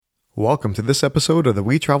Welcome to this episode of the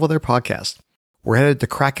We Travel There podcast. We're headed to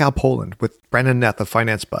Krakow, Poland with Brandon Neth of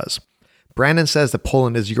Finance Buzz. Brandon says that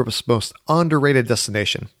Poland is Europe's most underrated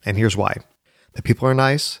destination, and here's why. The people are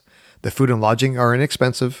nice, the food and lodging are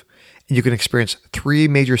inexpensive, and you can experience 3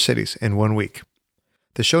 major cities in 1 week.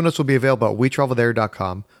 The show notes will be available at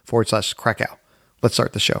wetravelthere.com/Krakow. Let's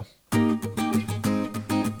start the show.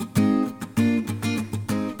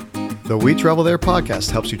 The We Travel There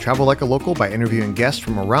podcast helps you travel like a local by interviewing guests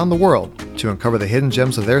from around the world to uncover the hidden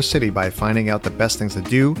gems of their city by finding out the best things to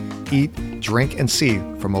do, eat, drink, and see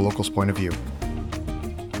from a local's point of view.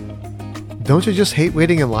 Don't you just hate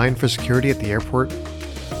waiting in line for security at the airport?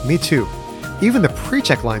 Me too. Even the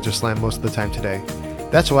pre-check lines are slammed most of the time today.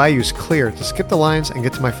 That's why I use Clear to skip the lines and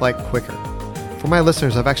get to my flight quicker. For my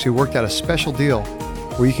listeners, I've actually worked out a special deal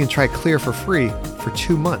where you can try Clear for free for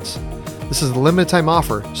 2 months. This is a limited time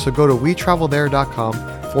offer, so go to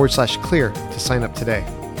wetravelthere.com/clear to sign up today.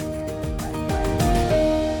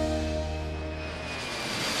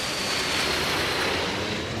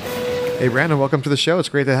 Hey, Brandon, welcome to the show. It's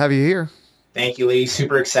great to have you here. Thank you, Lee.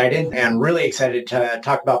 Super excited and really excited to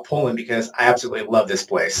talk about Poland because I absolutely love this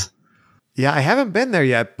place. Yeah, I haven't been there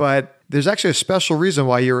yet, but there's actually a special reason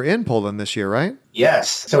why you're in Poland this year, right? Yes.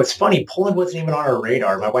 So it's funny. Poland wasn't even on our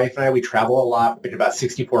radar. My wife and I, we travel a lot. We've been to about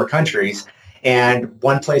 64 countries. And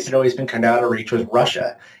one place that always been kind of out of reach was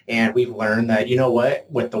Russia. And we've learned that, you know what,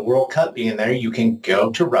 with the World Cup being there, you can go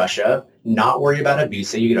to Russia, not worry about a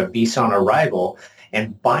visa. You get a visa on arrival.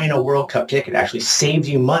 And buying a World Cup ticket actually saves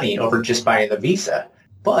you money over just buying the visa.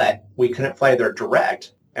 But we couldn't fly there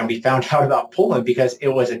direct. And we found out about Poland because it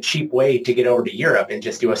was a cheap way to get over to Europe and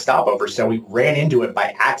just do a stopover. So we ran into it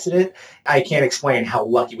by accident. I can't explain how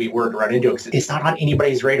lucky we were to run into it because it's not on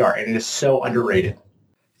anybody's radar and it is so underrated.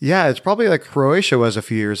 Yeah, it's probably like Croatia was a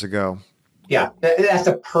few years ago. Yeah, that's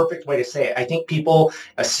a perfect way to say it. I think people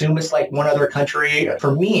assume it's like one other country.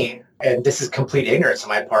 For me, and this is complete ignorance on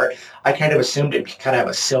my part, I kind of assumed it'd kind of have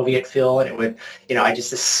a Soviet feel and it would, I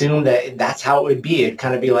just assumed that that's how it would be. It'd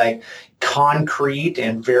kind of be like concrete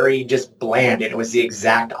and very just bland. And it was the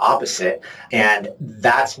exact opposite. And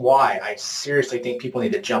that's why I seriously think people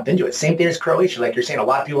need to jump into it. Same thing as Croatia. Like you're saying, a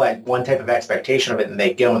lot of people had one type of expectation of it and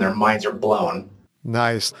they go and their minds are blown.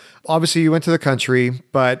 Nice. Obviously, you went to the country,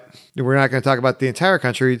 but we're not going to talk about the entire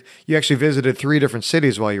country. You actually visited 3 different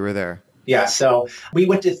cities while you were there. Yeah, so we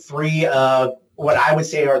went to 3 of what I would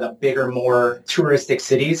say are the bigger, more touristic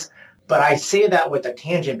cities. But I say that with a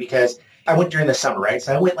tangent because I went during the summer, right?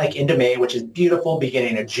 So I went like into May, which is beautiful,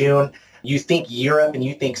 beginning of June. You think Europe and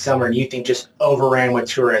you think summer and you think just overran with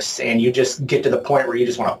tourists and you just get to the point where you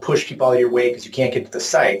just want to push people out of your way because you can't get to the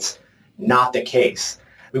sites. Not the case.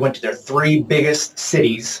 We went to their 3 biggest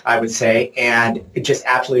cities, I would say, and it's just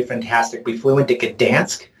absolutely fantastic. We flew into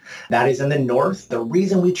Gdansk. That is in the north. The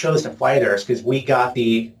reason we chose to fly there is because we got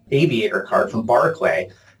the aviator card from Barclay,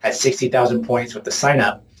 had 60,000 points with the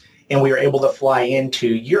sign-up, and we were able to fly into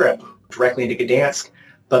Europe directly into Gdansk.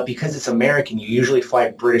 But because it's American, you usually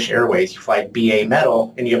fly British Airways. You fly BA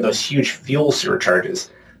Metal, and you have those huge fuel surcharges.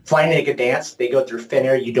 Flying into Gdansk, they go through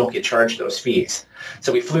Finnair. You don't get charged those fees.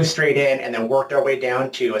 So we flew straight in and then worked our way down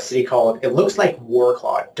to a city called, it looks like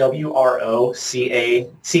Wrocław,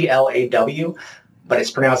 Wroclaw, but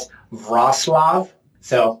it's pronounced Wrocław.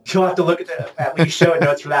 So you'll have to look at least show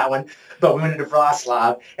notes for that one. But we went into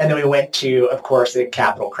Wrocław, and then we went to, of course, the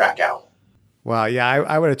capital, Krakow. Wow, yeah,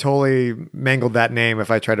 I would have totally mangled that name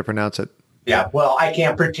if I tried to pronounce it. Yeah, well, I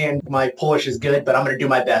can't pretend my Polish is good, but I'm going to do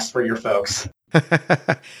my best for your folks.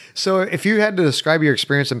 So if you had to describe your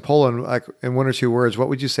experience in Poland like in 1 or 2 words, what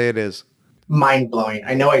would you say it is? Mind-blowing.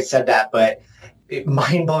 I know I said that, but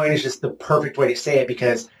mind-blowing is just the perfect way to say it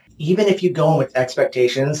because even if you go in with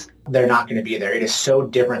expectations, they're not going to be there. It is so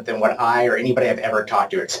different than what I or anybody I've ever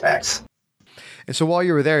talked to expects. And so while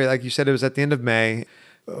you were there, like you said, it was at the end of May.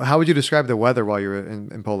 How would you describe the weather while you were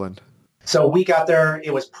in Poland? So we got there,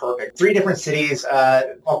 it was perfect. 3 different cities.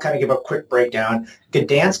 I'll kind of give a quick breakdown.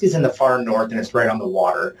 Gdansk is in the far north and it's right on the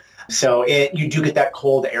water. So you do get that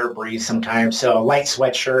cold air breeze sometimes. So light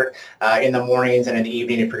sweatshirt in the mornings and in the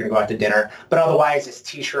evening if you're going to go out to dinner. But otherwise, it's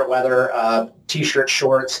t-shirt weather, t-shirt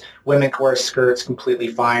shorts. Women can wear skirts completely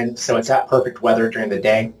fine. So it's that perfect weather during the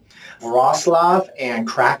day. Wrocław and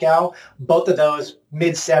Krakow, both of those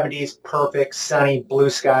mid-70s, perfect, sunny, blue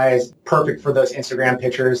skies, perfect for those Instagram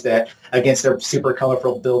pictures that against their super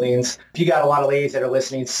colorful buildings. If you got a lot of ladies that are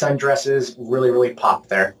listening, sundresses really, really pop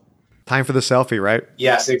there. Time for the selfie, right?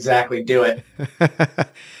 Yes, exactly. Do it.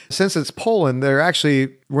 Since it's Poland,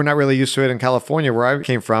 we're not really used to it in California, where I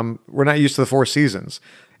came from. We're not used to the 4 seasons.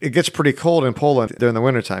 It gets pretty cold in Poland during the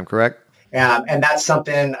wintertime, correct? And that's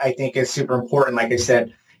something I think is super important. Like I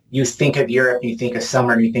said, you think of Europe, you think of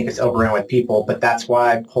summer, and you think it's overrun with people, but that's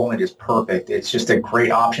why Poland is perfect. It's just a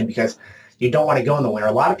great option because you don't want to go in the winter.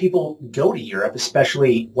 A lot of people go to Europe,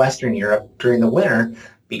 especially Western Europe, during the winter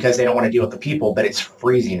because they don't want to deal with the people, but it's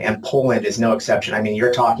freezing, and Poland is no exception. I mean,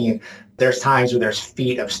 you're talking, there's times where there's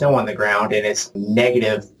feet of snow on the ground and it's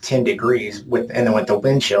negative 10 degrees and then with the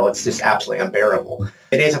wind chill, it's just absolutely unbearable.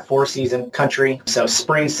 It is a 4-season country, so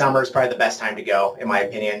spring, summer is probably the best time to go, in my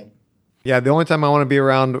opinion. Yeah, the only time I want to be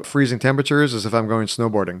around freezing temperatures is if I'm going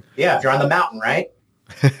snowboarding. Yeah, if you're on the mountain, right?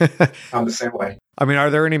 I'm the same way. I mean,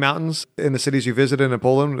 are there any mountains in the cities you visited in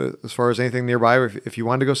Poland as far as anything nearby if you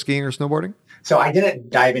wanted to go skiing or snowboarding? So I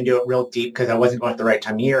didn't dive into it real deep because I wasn't going at the right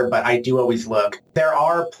time of year, but I do always look. There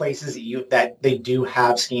are places that they do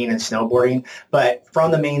have skiing and snowboarding, but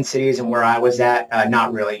from the main cities and where I was at,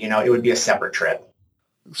 not really. It would be a separate trip.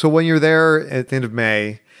 So when you're there at the end of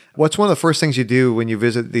May, what's one of the first things you do when you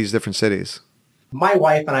visit these different cities? My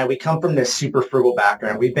wife and I, we come from this super frugal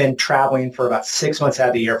background. We've been traveling for about 6 months out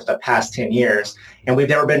of the year for the past 10 years, and we've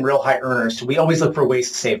never been real high earners. So we always look for ways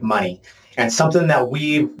to save money. And something that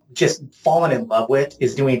we've just fallen in love with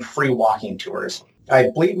is doing free walking tours. I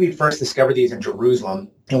believe we first discovered these in Jerusalem.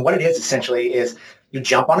 And what it is essentially is you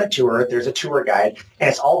jump on a tour, there's a tour guide, and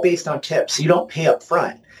it's all based on tips. So you don't pay up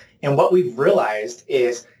front. And what we've realized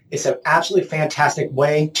is it's an absolutely fantastic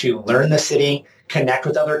way to learn the city, connect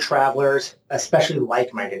with other travelers, especially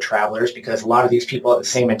like-minded travelers, because a lot of these people have the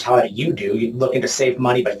same mentality you do. You're looking to save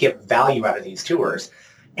money, but get value out of these tours.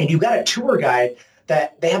 And you've got a tour guide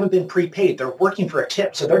that they haven't been prepaid. They're working for a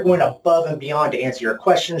tip. So they're going above and beyond to answer your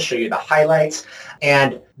questions, show you the highlights.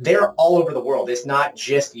 And they're all over the world. It's not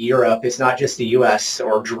just Europe. It's not just the US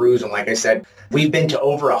or Jerusalem. Like I said, we've been to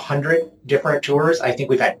over 100 different tours. I think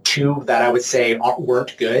we've had 2 that I would say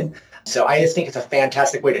weren't good. So I just think it's a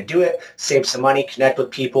fantastic way to do it, save some money, connect with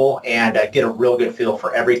people, and get a real good feel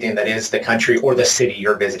for everything that is the country or the city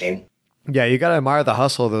you're visiting. Yeah, you got to admire the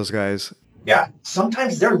hustle of those guys. Yeah.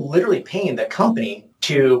 Sometimes they're literally paying the company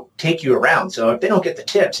to take you around. So if they don't get the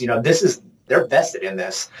tips, they're vested in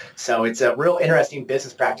this. So it's a real interesting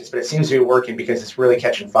business practice, but it seems to be working because it's really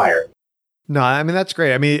catching fire. No, I mean, that's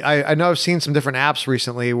great. I mean, I know I've seen some different apps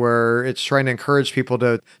recently where it's trying to encourage people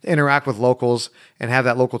to interact with locals and have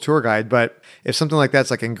that local tour guide. But if something like that's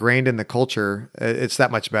like ingrained in the culture, it's that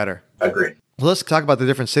much better. Agreed. Well, let's talk about the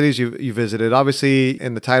different cities you visited. Obviously,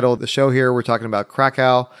 in the title of the show here, we're talking about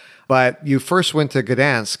Krakow, but you first went to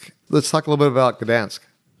Gdansk. Let's talk a little bit about Gdansk.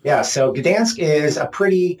 Yeah, so Gdansk is a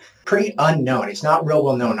pretty unknown. It's not real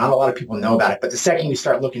well known. Not a lot of people know about it. But the second you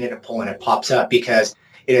start looking into Poland, it pops up because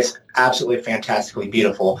it is absolutely fantastically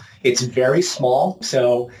beautiful. It's very small.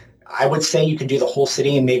 So I would say you can do the whole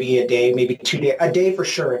city in maybe a day, maybe 2 days. A day for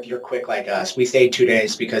sure if you're quick like us. We stayed 2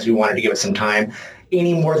 days because we wanted to give it some time.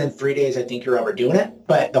 Any more than 3 days, I think you're overdoing it.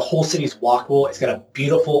 But the whole city's walkable. It's got a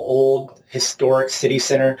beautiful old historic city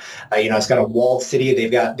center. It's got a walled city.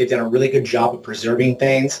 They've done a really good job of preserving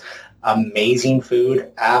things. Amazing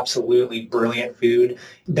food, absolutely brilliant food.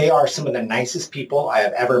 They are some of the nicest people I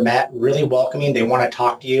have ever met, really welcoming. They want to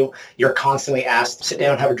talk to you. You're constantly asked, sit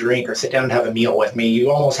down and have a drink or sit down and have a meal with me. You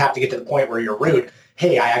almost have to get to the point where you're rude.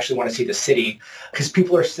 Hey, I actually want to see the city, because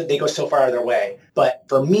people they go so far out of their way. But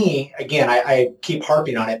for me, again, I keep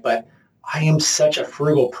harping on it, but I am such a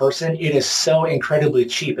frugal person. It is so incredibly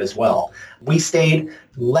cheap as well. We stayed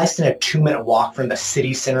less than a 2-minute walk from the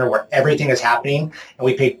city center where everything is happening, and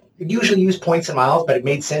we usually use points and miles, but it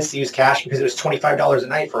made sense to use cash because it was $25 a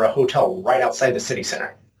night for a hotel right outside the city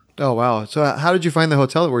center. Oh, wow. So how did you find the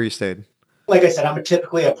hotel where you stayed? Like I said, I'm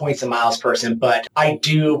typically a points and miles person, but I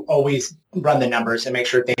do always run the numbers and make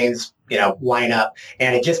sure things, line up.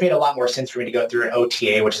 And it just made a lot more sense for me to go through an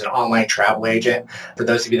OTA, which is an online travel agent. For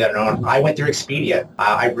those of you that don't know, I went through Expedia.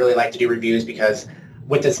 I really like to do reviews because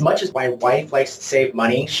with as much as my wife likes to save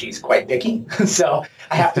money, she's quite picky. So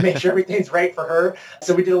I have to make sure everything's right for her.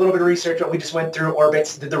 So we did a little bit of research. We just went through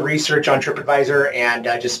Orbitz, did the research on TripAdvisor, and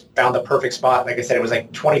just found the perfect spot. Like I said, it was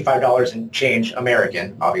like $25 and change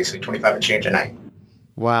American, obviously, 25 and change a night.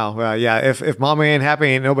 Wow. Well, yeah. If mommy ain't happy,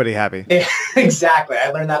 ain't nobody happy. Exactly.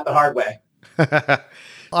 I learned that the hard way.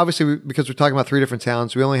 Obviously, because we're talking about 3 different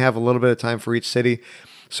towns, we only have a little bit of time for each city.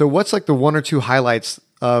 So what's like the 1 or 2 highlights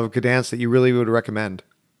of Gdansk that you really would recommend?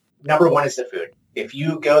 Number 1 is the food. If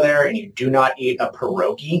you go there and you do not eat a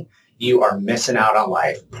pierogi, you are missing out on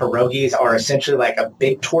life. Pierogies are essentially like a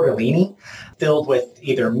big tortellini filled with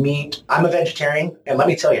either meat. I'm a vegetarian, and let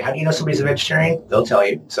me tell you, how do you know somebody's a vegetarian? They'll tell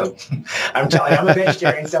you. So I'm telling you, I'm a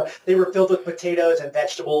vegetarian. So they were filled with potatoes and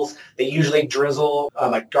vegetables. They usually drizzle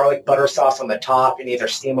like garlic butter sauce on the top and either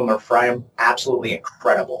steam them or fry them. Absolutely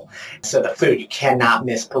incredible. So the food, you cannot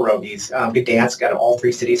miss pierogies. Gdansk, out of all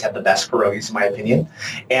three cities, have the best pierogies, in my opinion.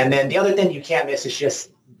 And then the other thing you can't miss is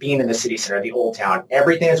just being in the city center, the old town.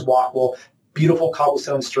 Everything is walkable. Beautiful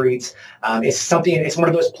cobblestone streets. It's one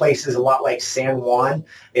of those places, a lot like San Juan,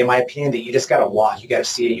 in my opinion, that you just got to walk. You got to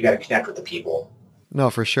see it. You got to connect with the people. No,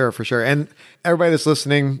 for sure, for sure. And everybody that's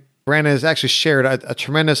listening, Brandon has actually shared a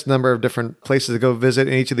tremendous number of different places to go visit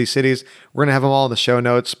in each of these cities. We're going to have them all in the show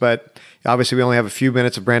notes, but obviously we only have a few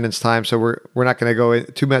minutes of Brandon's time, so we're not going to go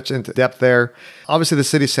too much into depth there. Obviously, the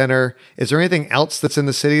city center. Is there anything else that's in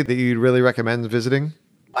the city that you'd really recommend visiting?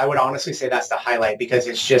 I would honestly say that's the highlight because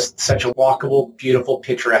it's just such a walkable, beautiful,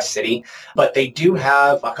 picturesque city. But they do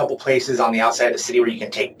have a couple places on the outside of the city where you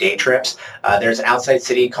can take day trips. There's an outside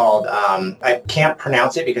city called, I can't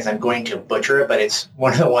pronounce it because I'm going to butcher it, but it's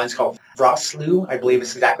one of the ones called Wrocław, I believe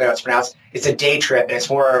is exactly how it's pronounced. It's a day trip, and it's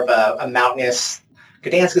more of a mountainous.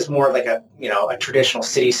 Gdansk is more like a traditional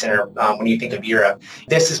city center when you think of Europe.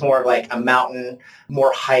 This is more of like a mountain,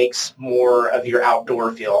 more hikes, more of your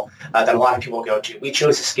outdoor feel that a lot of people go to. We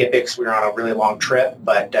chose to skip it because we were on a really long trip,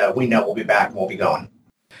 but we know we'll be back and we'll be going.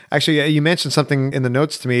 Actually, you mentioned something in the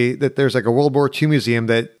notes to me that there's like a World War II museum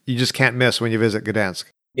that you just can't miss when you visit Gdansk.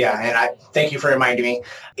 Yeah, and I thank you for reminding me.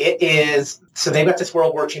 It is, so they've got this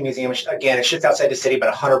World War II museum. Again, it's just outside the city,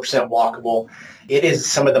 but 100% walkable. It is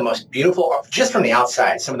some of the most beautiful, just from the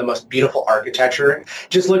outside, some of the most beautiful architecture.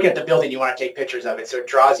 Just look at the building, you want to take pictures of it, so it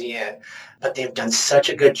draws you in. But they've done such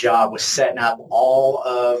a good job with setting up all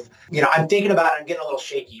of, I'm thinking about it, I'm getting a little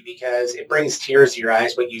shaky because it brings tears to your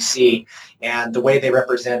eyes what you see and the way they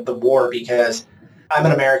represent the war, because I'm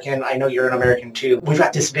an American. I know you're an American too. We've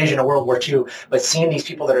got this vision of World War II, but seeing these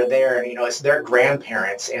people that are there, and it's their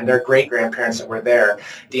grandparents and their great-grandparents that were there,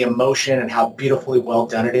 the emotion and how beautifully well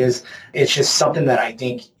done it is, it's just something that I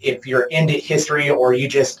think if you're into history or you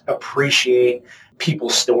just appreciate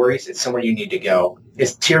people's stories, it's somewhere you need to go.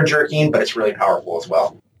 It's tear-jerking, but it's really powerful as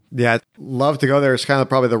well. Yeah, I'd love to go there. It's kind of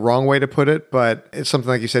probably the wrong way to put it, but it's something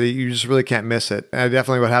like you said, you just really can't miss it. And I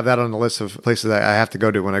definitely would have that on the list of places that I have to go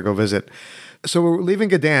to when I go visit. So we're leaving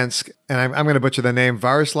Gdansk, and I'm going to butcher the name,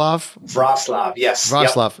 Wrocław, yes.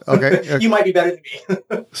 Wrocław, yep. Okay. You might be better than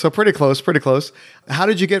me. So pretty close. How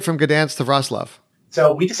did you get from Gdansk to Wrocław?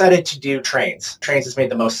 So we decided to do trains. Trains has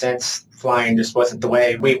made the most sense. Flying just wasn't the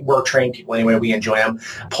way. We're trained people anyway. We enjoy them.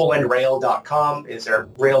 PolandRail.com is their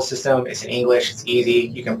rail system. It's in English. It's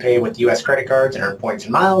easy. You can pay with U.S. credit cards and earn points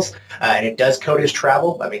and miles. And it does code as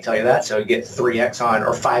travel. Let me tell you that. So you get 3X on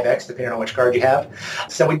or 5X, depending on which card you have.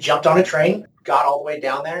 So we jumped on a train, got all the way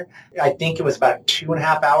down there. I think it was about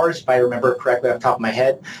 2.5 hours, if I remember correctly off the top of my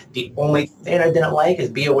head. The only thing I didn't like is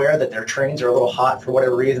be aware that their trains are a little hot for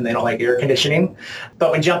whatever reason. They don't like air conditioning.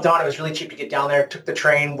 But we jumped on. It was really cheap to get down there. Took the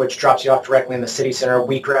train, which drops you off directly in the city center.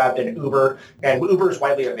 We grabbed an Uber, and Uber is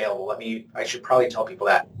widely available. I should probably tell people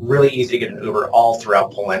that. Really easy to get an Uber all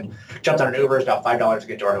throughout Poland. Jumped on an Uber. It's about $5 to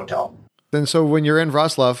get to our hotel. Then so when you're in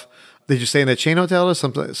Wrocław, did you stay in a chain hotel or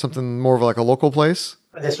something more of like a local place?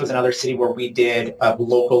 This was another city where we did a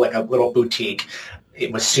local, like a little boutique.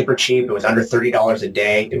 It was super cheap. It was under $30 a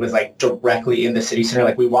day. It was like directly in the city center.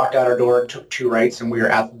 Like we walked out our door, took 2 rights, and we were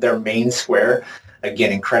at their main square.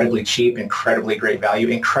 Again, incredibly cheap, incredibly great value,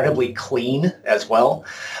 incredibly clean as well.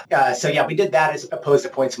 So yeah, we did that as opposed to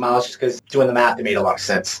points and miles just because doing the math, it made a lot of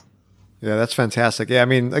sense. Yeah, that's fantastic. Yeah, I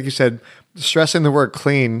mean, like you said, stressing the word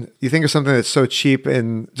clean, you think of something that's so cheap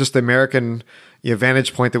and just the American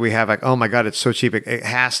vantage point that we have, like, oh my God, it's so cheap. It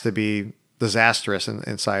has to be disastrous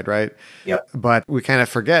inside, right? Yep. But we kind of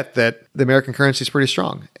forget that the American currency is pretty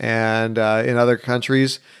strong. And in other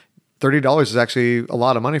countries, $30 is actually a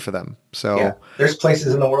lot of money for them. So yeah. There's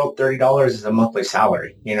places in the world, $30 is a monthly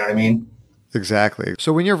salary. You know what I mean? Exactly.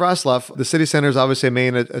 So when you're Wrocław, the city center is obviously a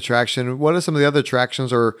main attraction. What are some of the other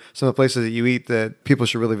attractions or some of the places that you eat that people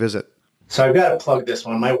should really visit? So I've got to plug this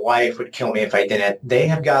one. My wife would kill me if I didn't. They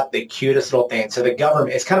have got the cutest little thing. So the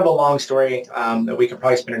government, it's kind of a long story that we could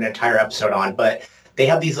probably spend an entire episode on, but they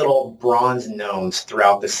have these little bronze gnomes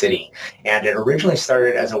throughout the city. And it originally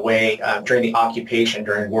started as a way during the occupation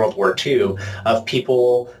during World War II of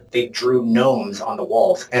people they drew gnomes on the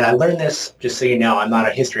walls. And I learned this, just so you know, I'm not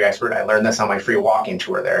a history expert. I learned this on my free walking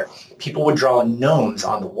tour there. People would draw gnomes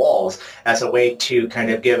on the walls as a way to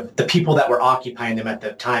kind of give the people that were occupying them at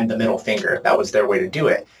the time the middle finger. That was their way to do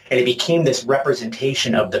it. And it became this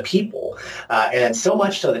representation of the people. And so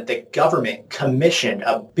much so that the government commissioned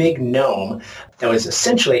a big gnome that was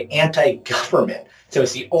essentially anti-government. So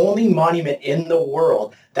it's the only monument in the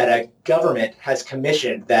world that a government has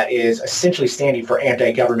commissioned that is essentially standing for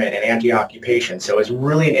anti-government and anti-occupation. So it's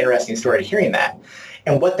really an interesting story hearing that.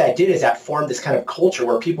 And what that did is that formed this kind of culture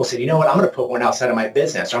where people said, you know what, I'm going to put one outside of my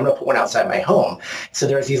business, or I'm going to put one outside my home. So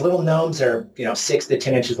there's these little gnomes that are, 6 to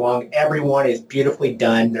 10 inches long. Everyone is beautifully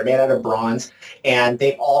done. They're made out of bronze, and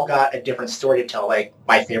they've all got a different story to tell. Like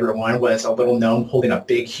my favorite one was a little gnome holding a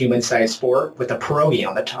big human-sized fork with a pierogi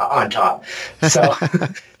on top. So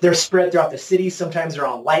they're spread throughout the city. Sometimes they're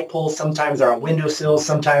on light poles. Sometimes they're on windowsills.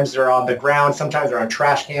 Sometimes they're on the ground. Sometimes they're on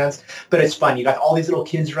trash cans. But it's fun. You got all these little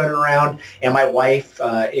kids running around, and my wife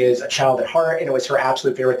is a child at heart, and it was her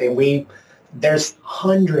absolute favorite thing. There's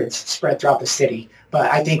hundreds spread throughout the city,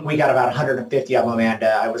 but I think we got about 150 of them, and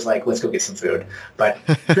I was like, let's go get some food. But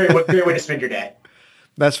great way to spend your day.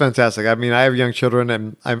 That's fantastic. I mean, I have young children,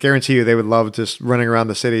 and I guarantee you they would love just running around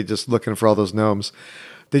the city just looking for all those gnomes.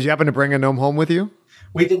 Did you happen to bring a gnome home with you?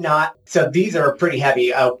 We did not. So these are pretty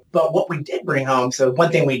heavy. But what we did bring home, so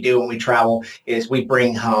one thing we do when we travel is we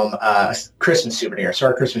bring home a Christmas souvenir. So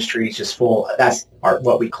our Christmas tree is just full. That's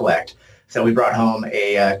what we collect. So we brought home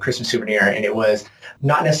a Christmas souvenir, and it was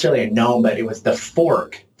not necessarily a gnome, but it was the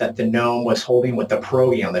fork that the gnome was holding with the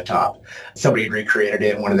pierogi on the top. Somebody had recreated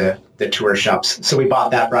it in one of the tourist shops. So we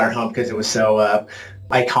bought that, brought it home because it was so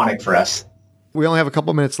iconic for us. We only have a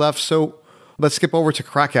couple minutes left, so let's skip over to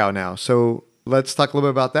Krakow now. So let's talk a little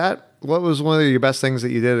bit about that. What was one of your best things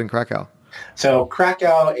that you did in Krakow? So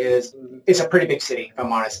Krakow is a pretty big city, if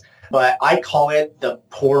I'm honest. But I call it the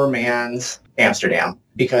poor man's Amsterdam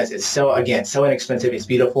because it's so inexpensive. It's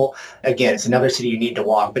beautiful. Again, it's another city you need to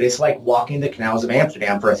walk, but it's like walking the canals of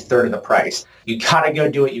Amsterdam for a third of the price. You got to go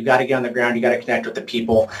do it. You got to get on the ground. You got to connect with the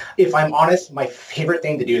people. If I'm honest, my favorite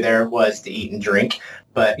thing to do there was to eat and drink.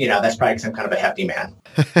 But, that's probably because I'm kind of a hefty man.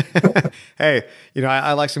 Hey,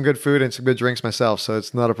 I like some good food and some good drinks myself, so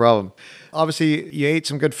it's not a problem. Obviously, you ate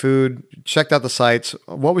some good food, checked out the sites.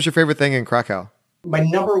 What was your favorite thing in Krakow? My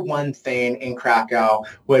number one thing in Krakow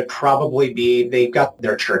would probably be they've got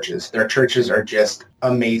their churches. Their churches are just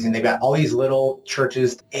amazing. They've got all these little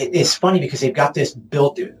churches. It's funny because they've got this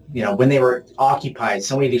built, when they were occupied,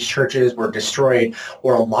 so many of these churches were destroyed,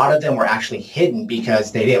 or a lot of them were actually hidden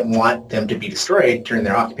because they didn't want them to be destroyed during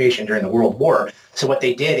their occupation during the World War. So what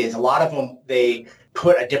they did is a lot of them, they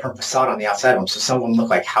put a different facade on the outside of them. So some of them look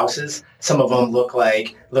like houses. Some of them look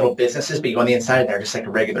like little businesses, but you go on the inside and they're just like a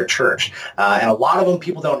regular church. And a lot of them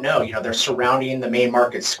people don't know, they're surrounding the main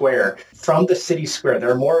market square. From the city square, there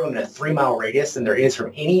are more of them in a 3-mile radius than there is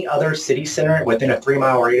from any other city center within a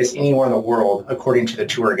 3-mile radius anywhere in the world, according to the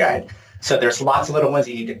tour guide. So there's lots of little ones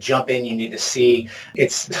you need to jump in, you need to see.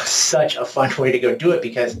 It's such a fun way to go do it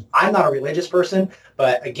because I'm not a religious person,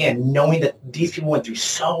 but again, knowing that these people went through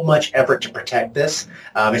so much effort to protect this,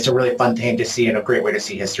 it's a really fun thing to see and a great way to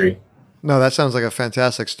see history. No, that sounds like a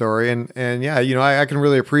fantastic story. And yeah, I can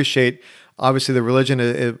really appreciate, obviously, the religion.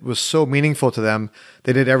 It was so meaningful to them.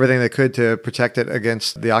 They did everything they could to protect it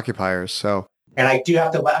against the occupiers. So. And I do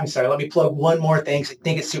have to, let me plug one more thing. I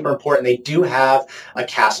think it's super important. They do have a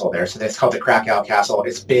castle there. So it's called the Krakow Castle.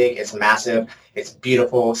 It's big, it's massive, it's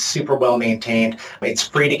beautiful, super well maintained. It's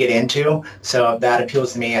free to get into. So that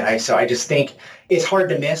appeals to me. And I just think it's hard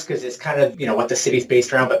to miss because it's kind of, what the city's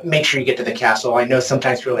based around, but make sure you get to the castle. I know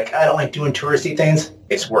sometimes people are like, I don't like doing touristy things.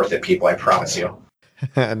 It's worth it, people. I promise you.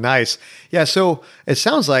 Nice. Yeah. So it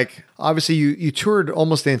sounds like obviously you toured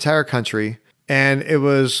almost the entire country. And it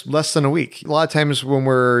was less than a week. A lot of times when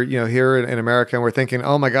we're, here in America and we're thinking,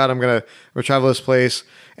 oh my God, I'm going to travel this place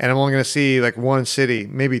and I'm only going to see like one city,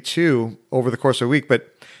 maybe two over the course of a week. But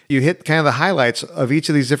you hit kind of the highlights of each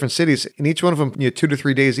of these different cities, and each one of them, 2 to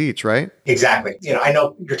 3 days each, right? Exactly. I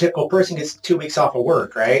know your typical person gets 2 weeks off of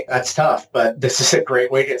work, right? That's tough, but this is a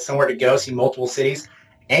great way to get somewhere to go, see multiple cities.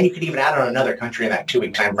 And you could even add on another country in that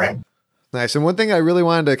 2-week time frame. Nice. And one thing I really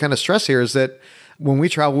wanted to kind of stress here is that when we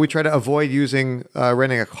travel, we try to avoid renting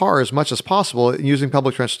a car as much as possible. Using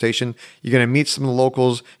public transportation, you're going to meet some of the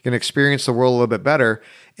locals, you're going to experience the world a little bit better.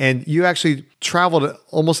 And you actually traveled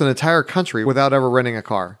almost an entire country without ever renting a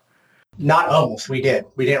car. Not almost. We did.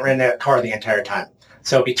 We didn't rent a car the entire time.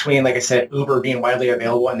 So between, like I said, Uber being widely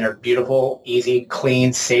available and their beautiful, easy,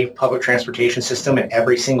 clean, safe public transportation system in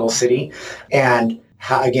every single city, and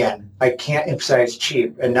again, I can't emphasize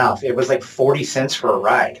cheap enough. It was like 40 cents for a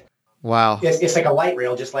ride. Wow. It's like a light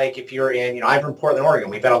rail, just like if you're in, I'm from Portland, Oregon.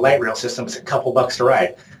 We've got a light rail system. It's a couple bucks to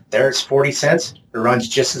ride. There it's 40 cents. It runs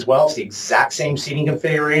just as well. It's the exact same seating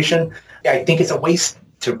configuration. I think it's a waste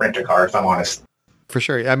to rent a car, if I'm honest. For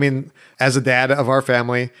sure. I mean, as a dad of our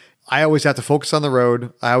family, I always have to focus on the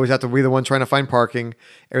road. I always have to be the one trying to find parking,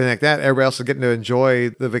 everything like that. Everybody else is getting to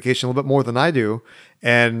enjoy the vacation a little bit more than I do.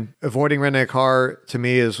 And avoiding renting a car to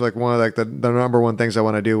me is like one of like the number one things I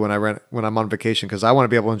want to do when I'm on vacation, because I want to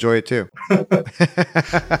be able to enjoy it too.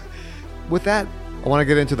 With that, I want to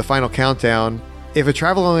get into the final countdown. If a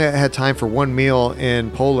traveler only had time for one meal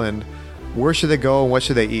in Poland, where should they go and what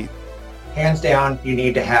should they eat? Hands down, you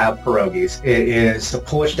need to have pierogies. It is a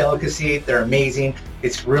Polish delicacy. They're amazing.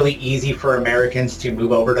 It's really easy for Americans to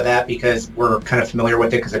move over to that because we're kind of familiar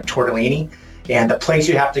with it because of tortellini. And the place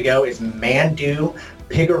you have to go is Mandu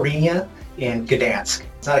Pigorenia in Gdansk.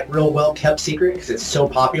 It's not a real well-kept secret because it's so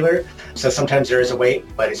popular. So sometimes there is a wait,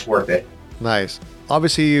 but it's worth it. Nice.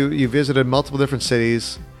 Obviously, you visited multiple different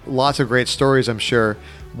cities. Lots of great stories, I'm sure.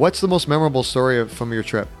 What's the most memorable story from your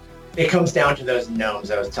trip? It comes down to those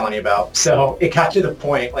gnomes I was telling you about. So it got to the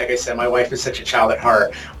point, like I said, my wife is such a child at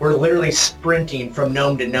heart. We're literally sprinting from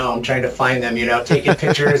gnome to gnome, trying to find them, taking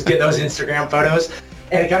pictures, get those Instagram photos.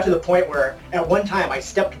 And it got to the point where at one time I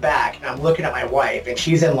stepped back and I'm looking at my wife and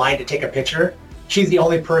she's in line to take a picture. She's the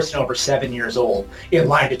only person over 7 years old in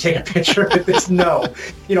line to take a picture with this gnome.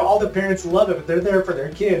 All the parents love it, but they're there for their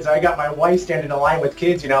kids. I got my wife standing in line with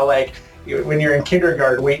kids, like when you're in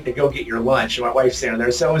kindergarten waiting to go get your lunch, and my wife's standing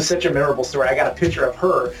there. So it was such a memorable story. I got a picture of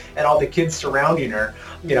her and all the kids surrounding her.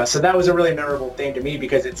 So that was a really memorable thing to me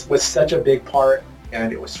because it was such a big part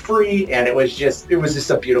and it was free and it was just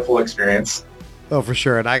a beautiful experience. Oh, for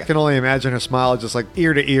sure. And I can only imagine her smile just like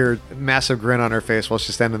ear to ear, massive grin on her face while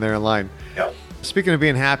she's standing there in line. Yep. Speaking of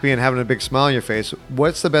being happy and having a big smile on your face,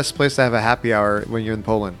 what's the best place to have a happy hour when you're in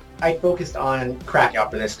Poland? I focused on Krakow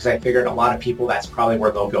for this because I figured a lot of people, that's probably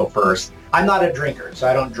where they'll go first. I'm not a drinker, so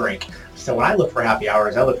I don't drink. So when I look for happy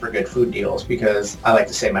hours, I look for good food deals because I like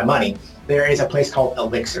to save my money. There is a place called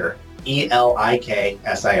Elixir,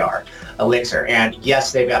 Eliksir, Elixir. And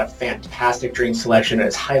yes, they've got a fantastic drink selection and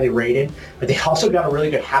it's highly rated, but they also got a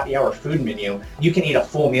really good happy hour food menu. You can eat a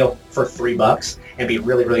full meal for $3 and be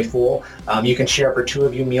really, really full. You can share for two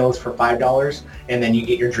of you meals for $5, and then you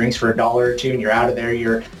get your drinks for $1 or $2, and you're out of there.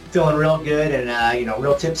 You're feeling real good and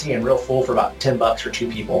real tipsy and real full for about $10 for two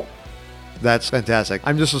people. That's fantastic.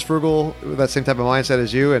 I'm just as frugal with that same type of mindset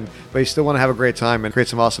as you, but you still want to have a great time and create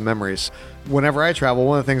some awesome memories. Whenever I travel,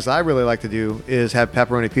 one of the things I really like to do is have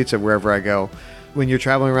pepperoni pizza wherever I go. When you're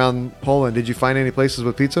traveling around Poland, did you find any places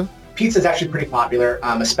with pizza? Pizza is actually pretty popular,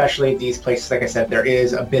 especially these places. Like I said, there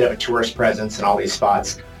is a bit of a tourist presence in all these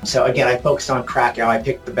spots. So again, I focused on Krakow. I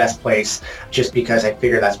picked the best place just because I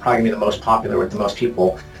figured that's probably going to be the most popular with the most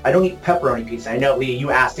people. I don't eat pepperoni pizza. I know, Lee, you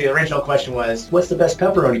asked, the original question was, what's the best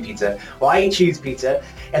pepperoni pizza? Well, I eat cheese pizza,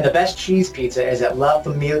 and the best cheese pizza is at La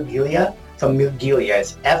Famiglia. Famiglia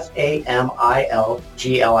is Familglia.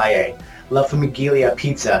 La Famiglia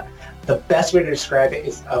Pizza. The best way to describe it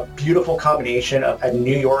is a beautiful combination of a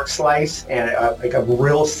New York slice and a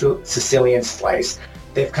real Sicilian slice.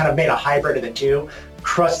 They've kind of made a hybrid of the two.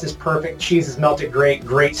 Crust is perfect. Cheese is melted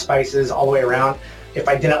great spices all the way around. If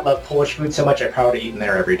I didn't love Polish food so much, I'd probably eat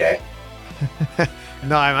there every day.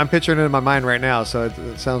 No, I'm picturing it in my mind right now, so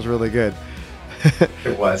it sounds really good.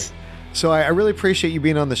 It was. So I really appreciate you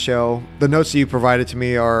being on the show. The notes that you provided to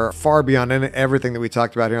me are far beyond everything that we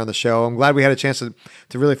talked about here on the show. I'm glad we had a chance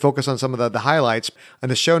to really focus on some of the highlights.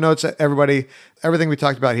 And the show notes, everybody, everything we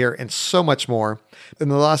talked about here and so much more. In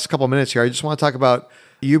the last couple of minutes here, I just want to talk about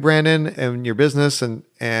you, Brandon, and your business and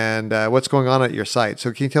what's going on at your site.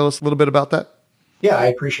 So can you tell us a little bit about that? Yeah, I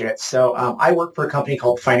appreciate it. So I work for a company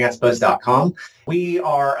called FinanceBuzz.com. We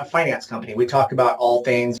are a finance company. We talk about all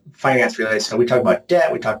things finance related. So we talk about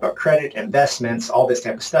debt, we talk about credit, investments, all this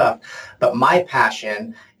type of stuff. But my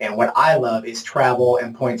passion and what I love is travel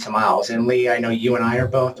and points and miles. And Lee, I know you and I are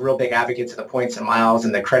both real big advocates of the points and miles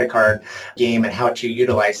and the credit card game and how to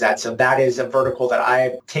utilize that. So that is a vertical that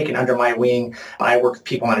I've taken under my wing. I work with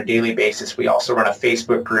people on a daily basis. We also run a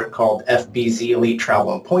Facebook group called FBZ Elite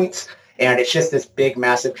Travel and Points. And it's just this big,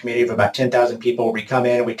 massive community of about 10,000 people. We come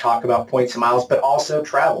in, we talk about points and miles, but also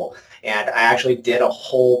travel. And I actually did a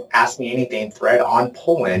whole Ask Me Anything thread on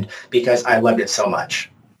Poland because I loved it so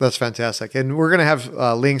much. That's fantastic. And we're going to have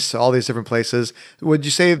links to all these different places. Would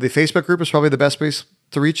you say the Facebook group is probably the best place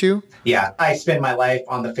to reach you? Yeah, I spend my life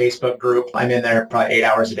on the Facebook group. I'm in there probably 8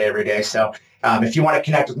 hours a day every day. So If you want to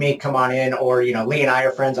connect with me, come on in, or, Lee and I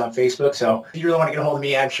are friends on Facebook. So if you really want to get a hold of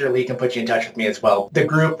me, I'm sure Lee can put you in touch with me as well. The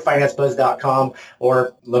group, financebuzz.com,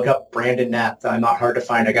 or look up Brandon Nath. I'm not hard to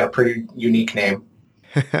find. I got a pretty unique name.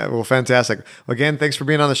 Well, fantastic. Again, thanks for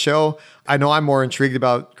being on the show. I know I'm more intrigued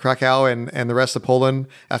about Krakow and the rest of Poland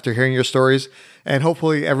after hearing your stories, and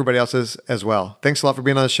hopefully everybody else is as well. Thanks a lot for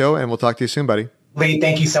being on the show, and we'll talk to you soon, buddy. Lee,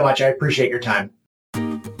 thank you so much. I appreciate your time.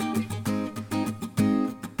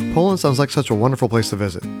 Poland sounds like such a wonderful place to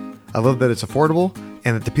visit. I love that it's affordable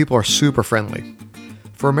and that the people are super friendly.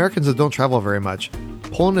 For Americans that don't travel very much,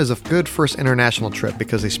 Poland is a good first international trip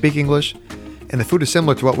because they speak English, and the food is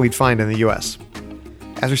similar to what we'd find in the US.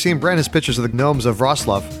 After seeing Brandon's pictures of the gnomes of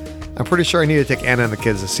Wrocław, I'm pretty sure I need to take Anna and the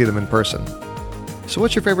kids to see them in person. So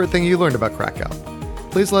what's your favorite thing you learned about Krakow?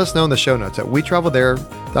 Please let us know in the show notes at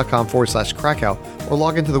wetravelthere.com/Krakow or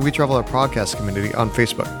log into the We Travel There podcast community on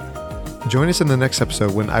Facebook. Join us in the next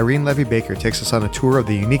episode when Irene Levy-Baker takes us on a tour of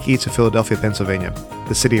the unique eats of Philadelphia, Pennsylvania,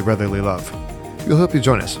 the city of brotherly love. We'll hope you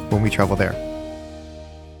join us when we travel there.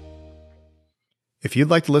 If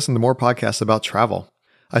you'd like to listen to more podcasts about travel,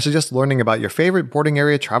 I suggest learning about your favorite boarding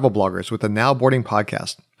area travel bloggers with the Now Boarding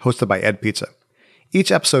podcast, hosted by Ed Pizza. Each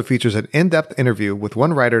episode features an in-depth interview with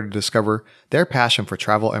one writer to discover their passion for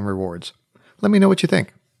travel and rewards. Let me know what you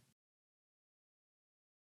think.